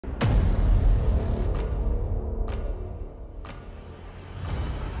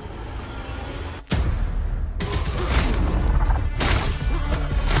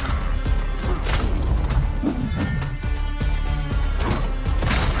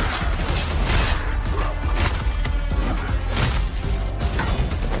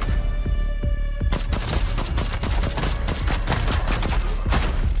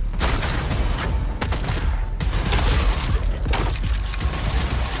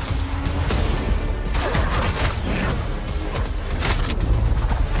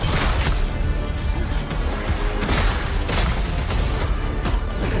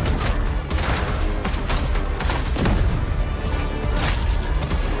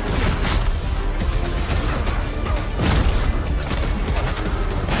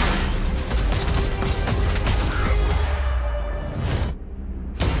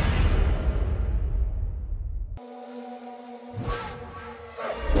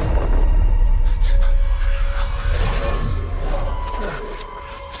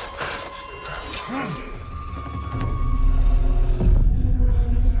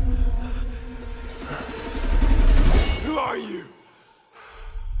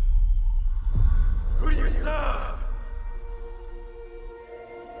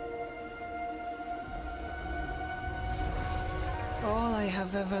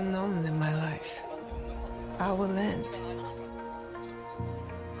ever known in my life. Our land.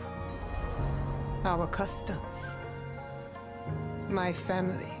 Our customs. My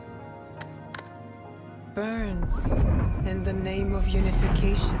family. Burns in the name of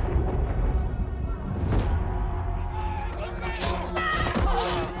unification.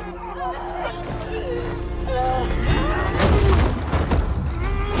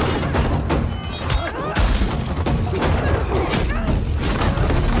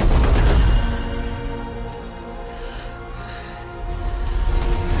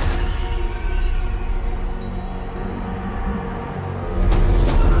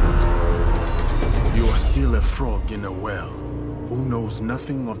 Frog in a well, who knows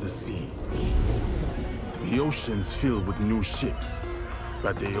nothing of the sea. The ocean's filled with new ships,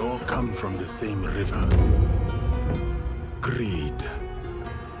 but they all come from the same river. Greed.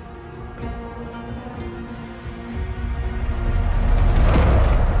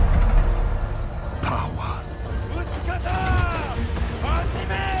 Power.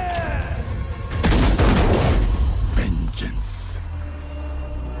 Vengeance.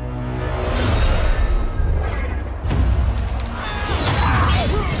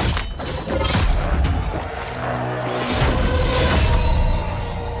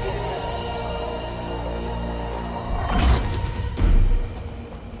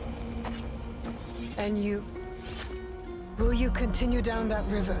 And you? Will you continue down that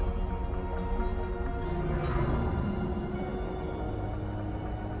river?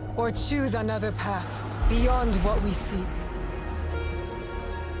 Or choose another path, beyond what we see?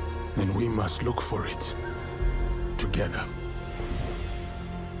 And we must look for it, together.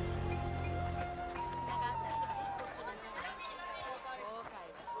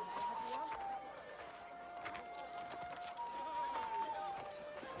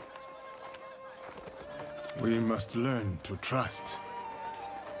 We must learn to trust,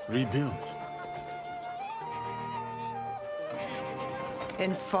 rebuild.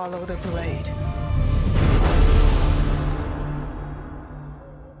 And follow the blade.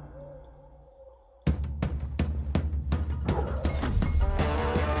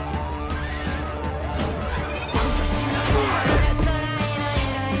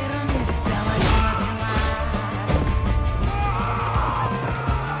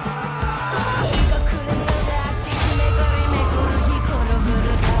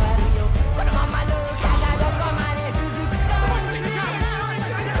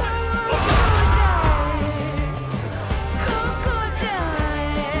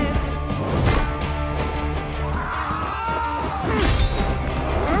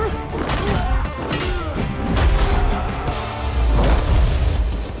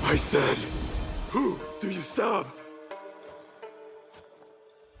 I said, who do you serve?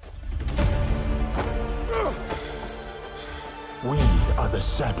 We are the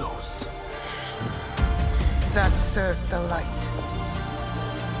shadows. That serve the light.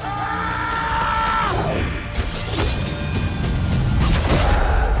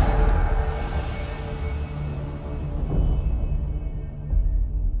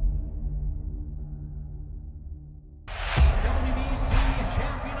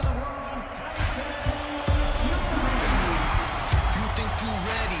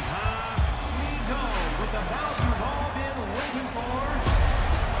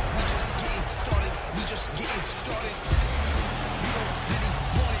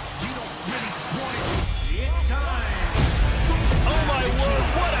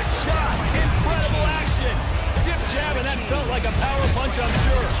 Like a power punch, I'm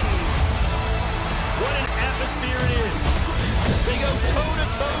sure. What an atmosphere it is. They go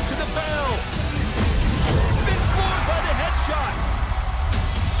toe-to-toe to the bell. Been floored by the headshot.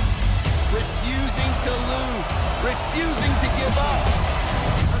 Refusing to lose. Refusing to give up.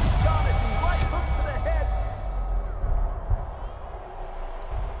 Astonishing right hook to the head.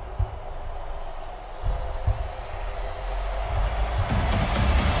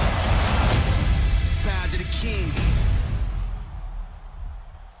 Bow to the king.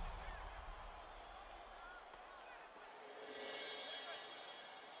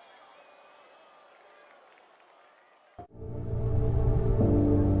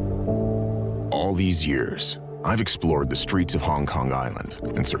 All these years, I've explored the streets of Hong Kong Island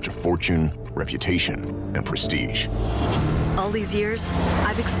in search of fortune, reputation, and prestige. All these years,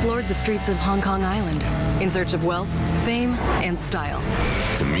 I've explored the streets of Hong Kong Island in search of wealth, fame, and style.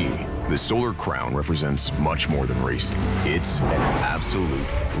 To me, The Solar Crown represents much more than racing. It's an absolute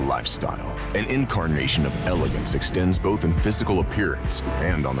lifestyle. An incarnation of elegance extends both in physical appearance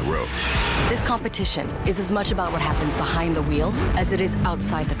and on the road. This competition is as much about what happens behind the wheel as it is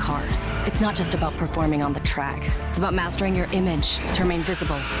outside the cars. It's not just about performing on the track. It's about mastering your image to remain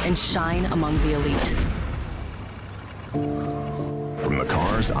visible and shine among the elite. From the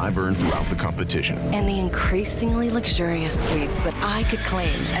cars I've earned throughout the competition. And the increasingly luxurious suites that I could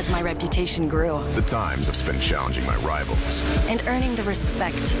claim as my reputation grew. The times I've spent challenging my rivals. And earning the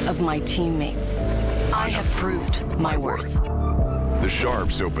respect of my teammates. I have proved my worth. The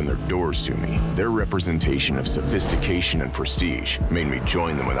Sharps opened their doors to me. Their representation of sophistication and prestige made me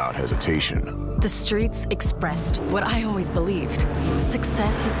join them without hesitation. The streets expressed what I always believed.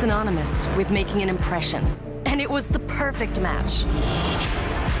 Success is synonymous with making an impression. And it was the perfect match.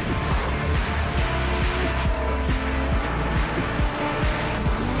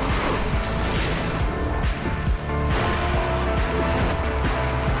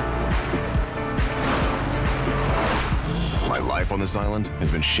 My life on this island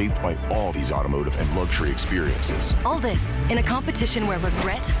has been shaped by all these automotive and luxury experiences. All this in a competition where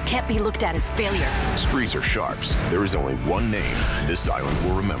regret can't be looked at as failure. Streets are Sharps. There is only one name this island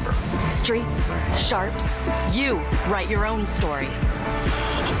will remember. Streets, Sharps, you write your own story.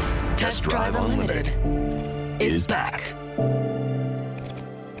 Test Drive Unlimited is back.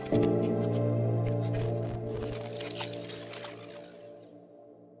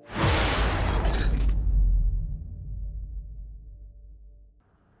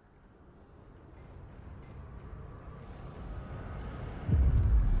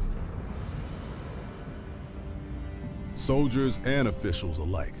 Soldiers and officials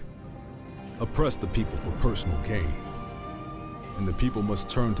alike oppress the people for personal gain, and the people must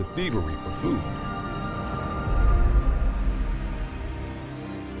turn to thievery for food.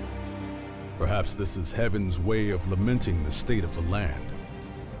 Perhaps this is heaven's way of lamenting the state of the land.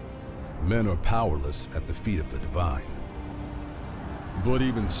 Men are powerless at the feet of the divine. But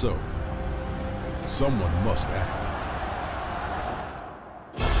even so, someone must act.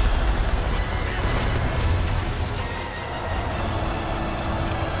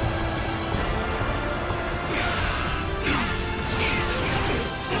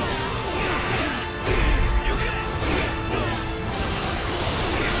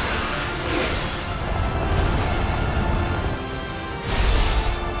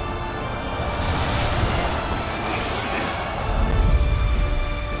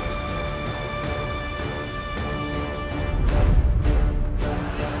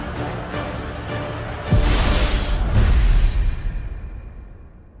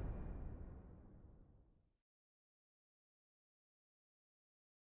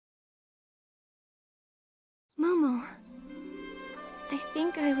 Momo, I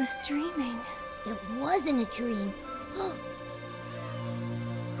think I was dreaming. It wasn't a dream.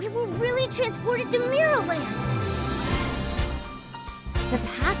 We were really transported to Mirrorland! The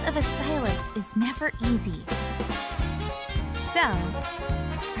path of a stylist is never easy. So,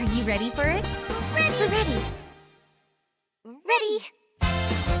 are you ready for it? Ready! We're ready. Ready!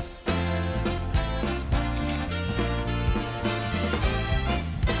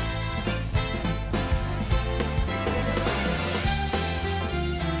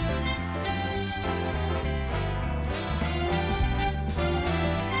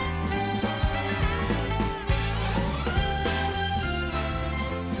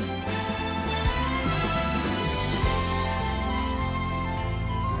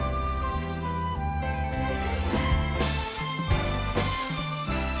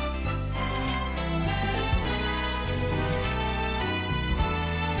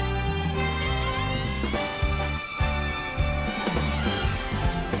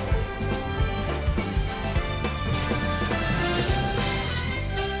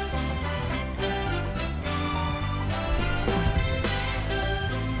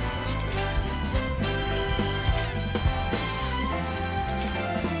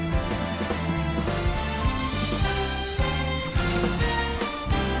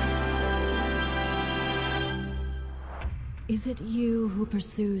 Is it you who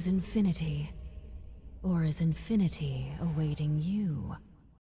pursues infinity? Or is infinity awaiting you?